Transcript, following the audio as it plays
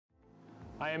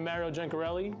I am Mario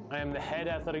Gencarelli. I am the head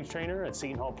athletic trainer at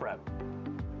Seton Hall Prep.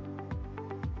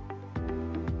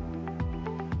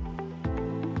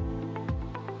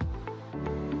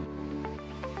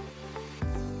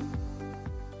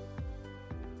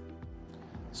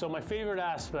 So my favorite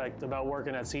aspect about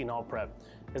working at Seton Hall Prep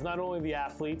is not only the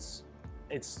athletes,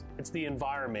 it's the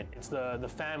environment, it's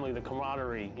the family, the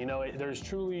camaraderie. You know, there's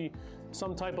truly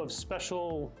some type of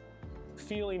special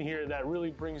feeling here that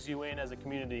really brings you in as a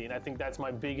community, and I think that's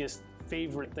my biggest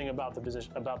favorite thing about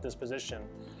this position.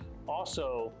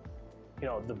 Also, you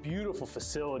know, the beautiful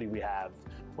facility we have.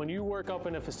 When you work up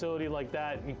in a facility like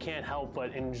that, you can't help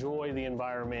but enjoy the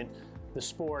environment, the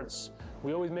sports.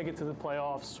 We always make it to the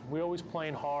playoffs. We're always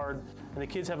playing hard, and the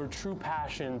kids have a true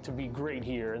passion to be great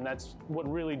here, and that's what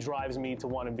really drives me to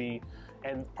want to be,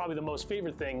 and probably the most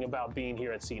favorite thing about being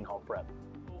here at Seton Hall Prep.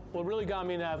 What really got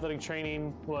me into athletic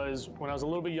training was when I was a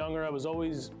little bit younger. I was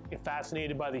always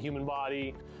fascinated by the human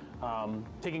body,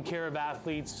 taking care of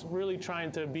athletes, really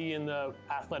trying to be in the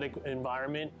athletic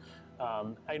environment.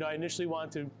 I initially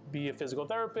wanted to be a physical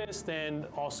therapist and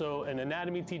also an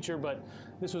anatomy teacher, but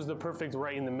this was the perfect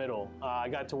right in the middle. I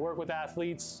got to work with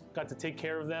athletes, got to take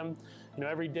care of them. You know,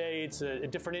 every day it's a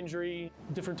different injury,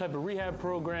 different type of rehab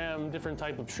program, different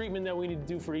type of treatment that we need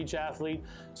to do for each athlete.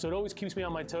 So it always keeps me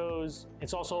on my toes.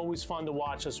 It's also always fun to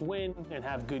watch us win and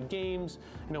have good games.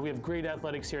 You know, we have great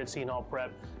athletics here at Seton Hall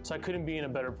Prep, so I couldn't be in a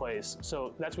better place.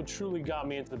 So that's what truly got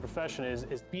me into the profession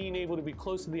is being able to be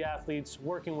close to the athletes,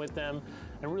 working with them,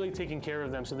 and really taking care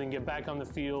of them so they can get back on the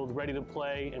field, ready to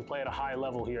play, and play at a high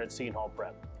level here at Seton Hall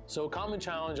Prep. So a common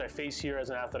challenge I face here as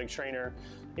an athletic trainer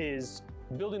is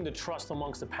building the trust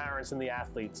amongst the parents and the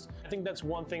athletes. I think that's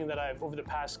one thing that over the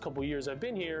past couple years I've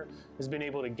been here, has been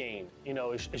able to gain. You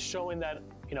know, is showing that,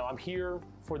 you know, I'm here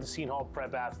for the Seton Hall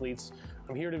Prep athletes.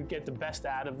 I'm here to get the best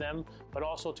out of them, but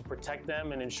also to protect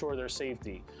them and ensure their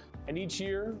safety. And each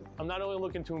year, I'm not only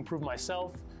looking to improve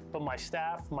myself, but my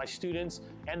staff, my students,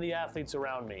 and the athletes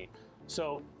around me.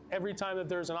 So every time that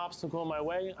there's an obstacle in my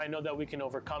way, I know that we can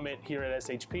overcome it here at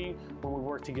SHP when we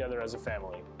work together as a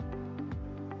family.